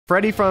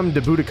Freddie from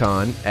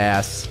Debuticon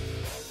asks,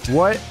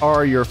 what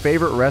are your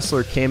favorite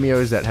wrestler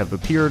cameos that have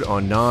appeared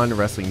on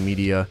non-wrestling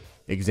media?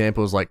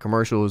 Examples like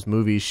commercials,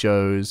 movies,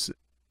 shows,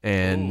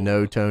 and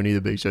no, Tony,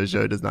 the Big Show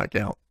show does not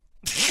count.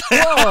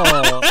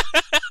 Whoa.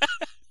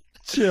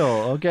 Chill,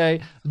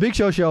 okay? The Big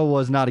Show show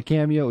was not a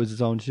cameo. It was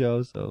his own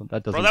show, so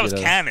that doesn't. Bro, that was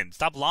canon.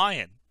 Stop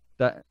lying.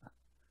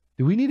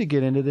 Do we need to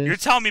get into this? You're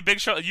telling me Big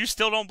Show... You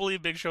still don't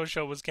believe Big Show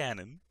show was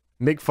canon?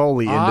 Mick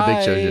Foley in the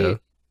Big Show show.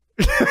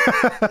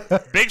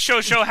 Big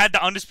Show show had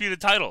the undisputed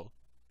title.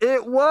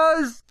 It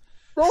was...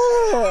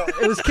 Oh,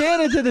 it was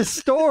canon to the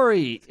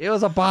story. It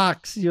was a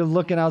box. You're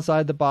looking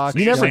outside the box.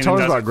 You never told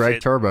me about Greg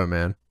Turbo,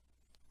 man.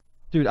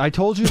 Dude, I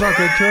told you about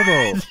Greg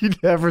Turbo. You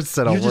never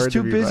said a word. You're just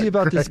too busy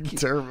about Greg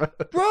this. Turbo.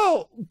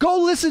 Bro,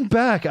 go listen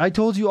back. I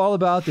told you all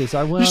about this.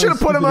 You should have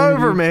put him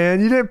over, man.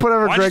 You didn't put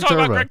over Greg Turbo. Why'd you talk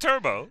about Greg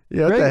Turbo?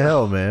 Yeah, what the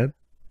hell, man?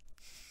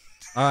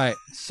 All right,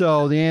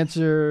 so the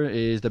answer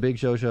is the Big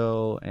Show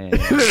show. And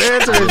the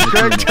answer is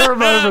Greg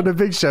Turbo from the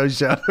Big Show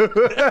show.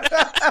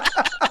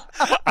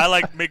 I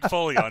like Mick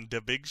Foley on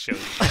the Big Show.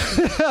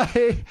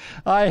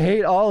 I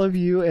hate all of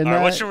you. And all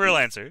right, what's your real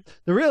answer?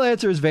 The real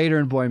answer is Vader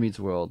in Boy Meets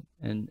World.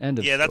 And end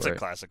of story. That's a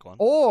classic one.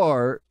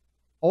 Or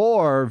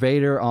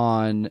Vader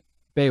on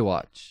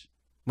Baywatch.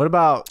 What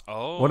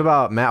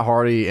about Matt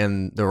Hardy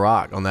and The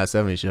Rock on that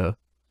 70s show?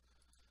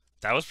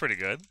 That was pretty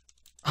good.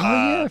 Oh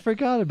yeah, I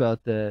forgot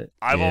about that.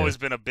 I've always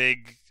been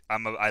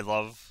I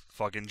love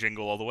fucking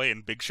Jingle All the Way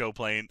and Big Show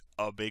playing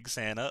a big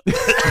Santa.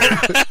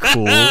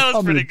 Cool. That was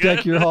I'm pretty gonna good.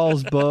 Deck your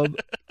halls, bub.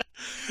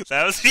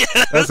 That's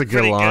a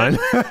good line.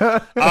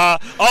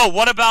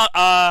 What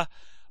about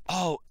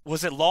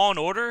was it Law and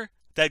Order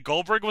that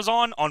Goldberg was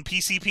on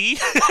PCP?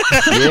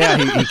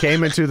 Yeah, he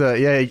came into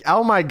the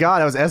oh my god,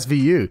 that was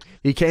SVU.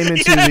 He came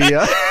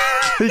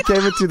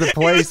into the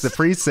place, the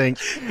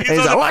precinct. And he's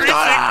like, oh my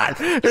god!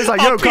 He's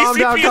like, yo, calm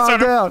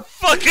down.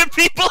 Fucking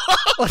people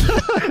up.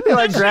 He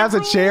like grabs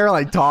a chair,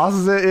 like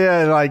tosses it,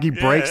 and like he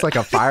breaks like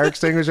a fire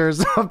extinguisher or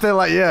something.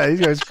 Like, yeah, he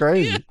goes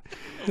crazy.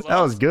 That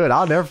was good.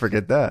 I'll never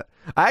forget that.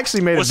 I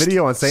actually made a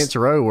video on Saints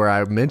Row where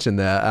I mentioned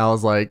that. I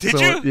was like, did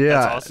you? Yeah,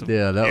 that's awesome.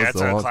 Yeah, that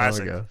was a long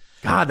classic. time ago.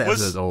 God, that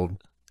was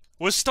old.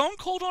 Was Stone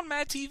Cold on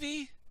Mad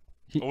TV?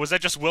 Or was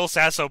that just Will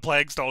Sasso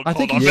playing Stone Cold I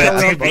think on he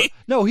Mad TV?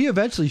 No, he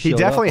eventually showed He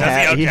definitely up.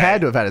 had. He had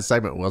to have had a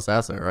segment with Will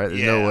Sasso, right?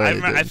 There's no way.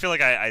 I feel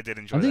like I did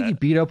enjoy that. I think he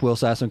beat up Will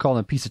Sasso and called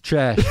him a piece of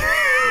trash.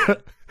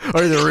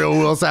 Or the real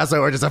Will Sasso,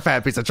 or just a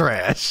fat piece of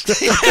trash. The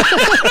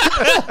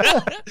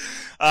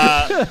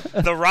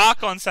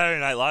Rock on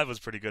Saturday Night Live was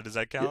pretty good. Does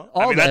that count?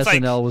 All the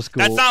SNL was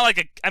cool. That's not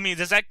like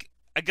does that?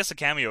 I guess a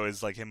cameo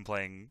is like him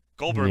playing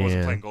Goldberg.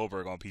 Wasn't playing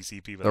Goldberg on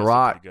PCP, but The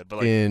Rock pretty good. But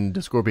like, in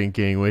The Scorpion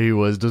King, where he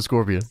was the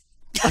Scorpion.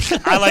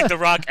 I like The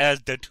Rock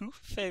as the Tooth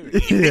Fairy.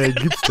 Yeah,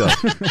 good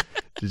stuff.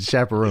 Just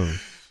chaperone.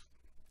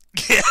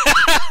 Yeah,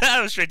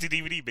 that was straight to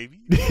DVD, baby.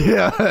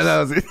 Yeah, that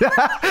was it.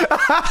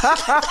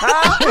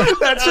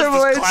 That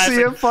Triple H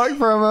CM Punk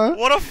promo.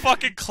 What a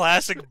fucking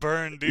classic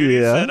burn, dude. Yeah.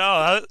 He said,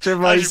 "Oh,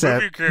 Triple how's H your said,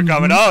 movie career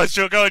coming? Oh, it's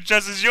still going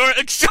just as well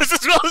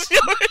as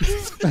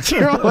yours."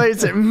 Triple H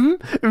said,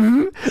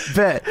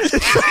 bet.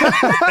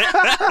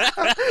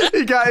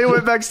 He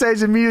went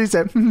backstage and immediately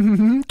said,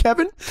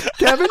 Kevin.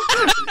 Good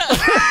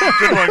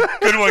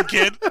one,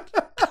 kid.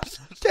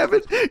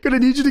 Kevin, gonna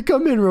need you to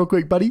come in real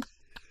quick, buddy.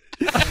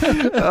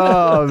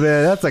 Oh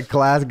man, that's a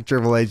classic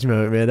Triple H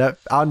moment, man.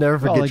 I'll never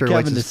forget Triple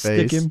H's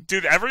face.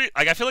 Dude, I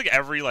feel like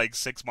every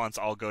 6 months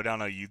I'll go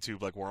down a YouTube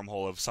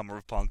wormhole of Summer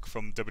of Punk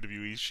from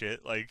WWE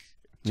shit,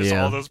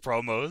 all those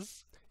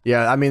promos.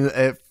 Yeah, I mean,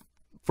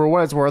 for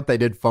what it's worth, they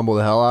did fumble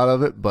the hell out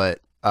of it, but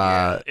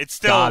it's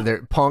still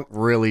Punk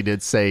really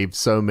did save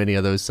so many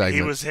of those segments.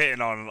 He was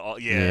hitting on all.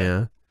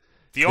 Yeah.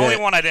 The only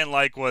one I didn't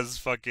like was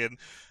fucking.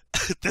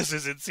 This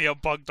isn't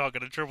CM Punk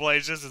talking to Triple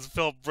H. This is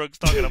Phil Brooks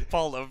talking to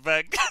Paul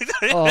Levesque.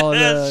 Oh,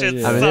 no,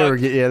 shit I mean, they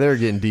were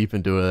getting deep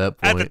into it at that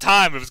point. At the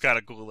time, it was kind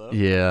of cool though.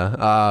 Yeah.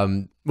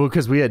 Well,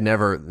 because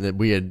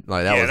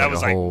that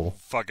was a whole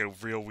fucking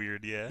real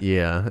weird. Yeah.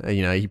 Yeah.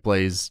 You know, he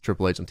plays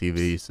Triple H on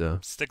TV, so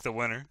stick the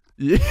winner.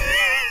 Yeah.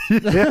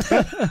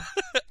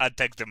 I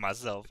texted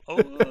myself.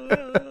 Oh.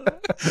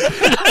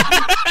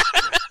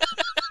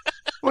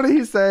 What did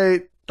he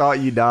say? Thought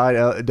you died.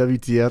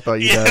 WTF? Thought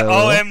you died.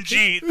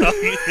 OMG.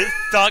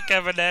 Thought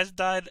Kevin Nash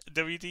died.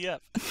 WTF.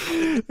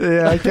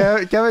 Yeah,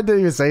 Kevin didn't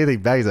even say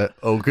anything back. He's like,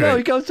 okay. No,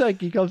 he comes back.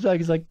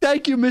 He's like,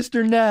 thank you,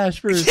 Mr. Nash,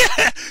 for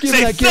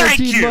giving that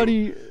guaranteed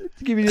money.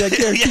 Giving you that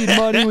guaranteed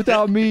money.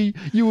 Without me,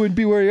 you wouldn't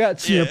be where you're at,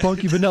 CM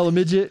Punk, you vanilla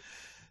midget.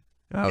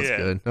 That was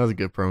good. That was a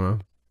good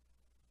promo.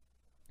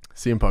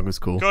 CM Punk was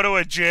cool. Go to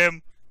a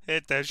gym.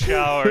 Hit the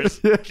showers.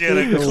 Get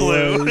a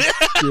clue.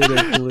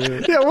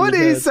 Yeah, what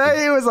did he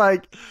say? He was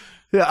like,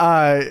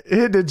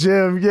 hit the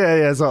gym.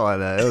 Yeah, something like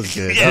that. It was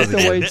good. Hit the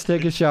weights,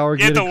 take a shower,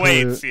 get the a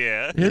weights,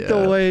 Hit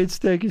the weights,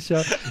 take a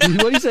shower. What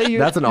do you say?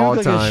 That's an all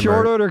like a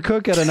short order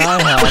cook at an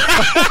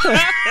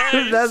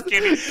IHOP. That's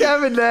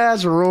Kevin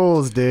Nash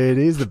rules, dude.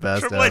 He's the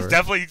best Triple H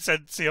definitely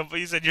said,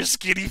 you said, you're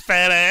skinny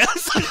fat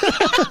ass.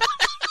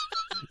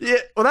 Yeah,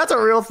 well, that's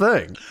a real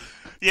thing.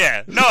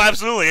 Yeah, no,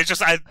 absolutely. It's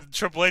just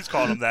Triple H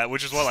called him that,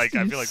 which is what I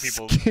feel like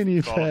people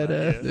skinny call him fat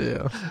ass. that.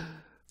 Yeah.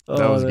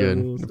 That was good.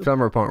 Rules.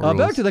 Summer Punk rules.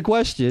 Back to the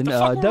question. The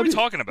fuck were we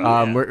talking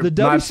about? the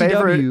my WCW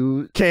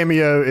favorite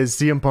cameo is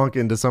CM Punk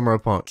into Summer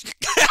of Punk.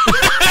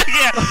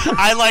 Yeah,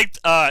 I liked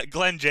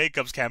Glenn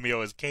Jacobs'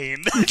 cameo as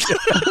Kane.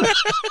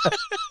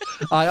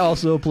 I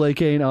also play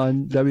Kane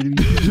on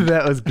WWE.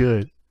 That was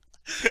good.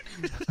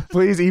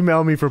 Please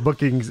email me for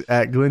bookings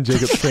at Glenn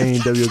Jacobs Kane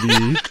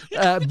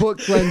WWE. Book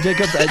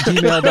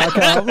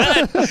GlennJacobs@gmail.com.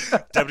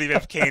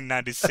 WWF Kane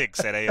 96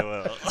 at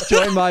AOL.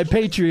 Join my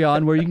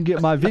Patreon where you can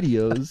get my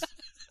videos.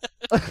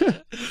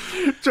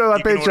 Join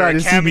my Patreon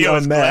to see me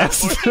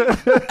unmasked.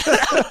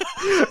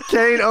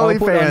 Kane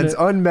OnlyFans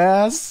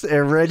unmasked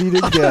and ready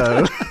to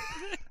go.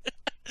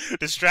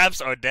 The straps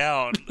are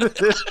down.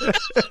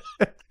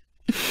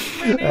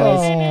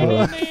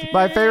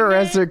 My favorite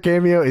wrestler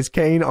cameo is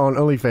Kane on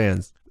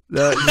OnlyFans.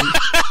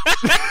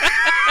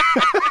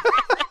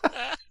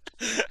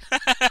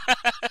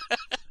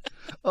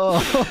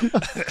 Cool.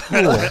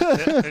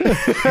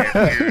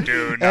 If you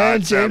do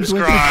not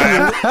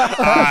subscribe,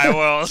 I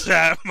will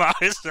set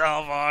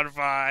myself on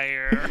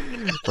fire.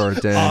 For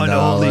 $10. On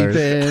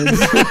OnlyFans.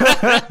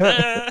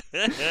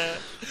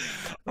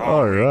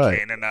 All right.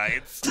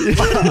 Canaanites.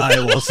 I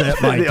will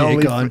set my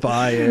dick on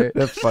fire.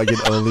 That fucking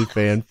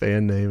OnlyFans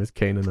fan name is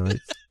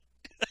Canaanites.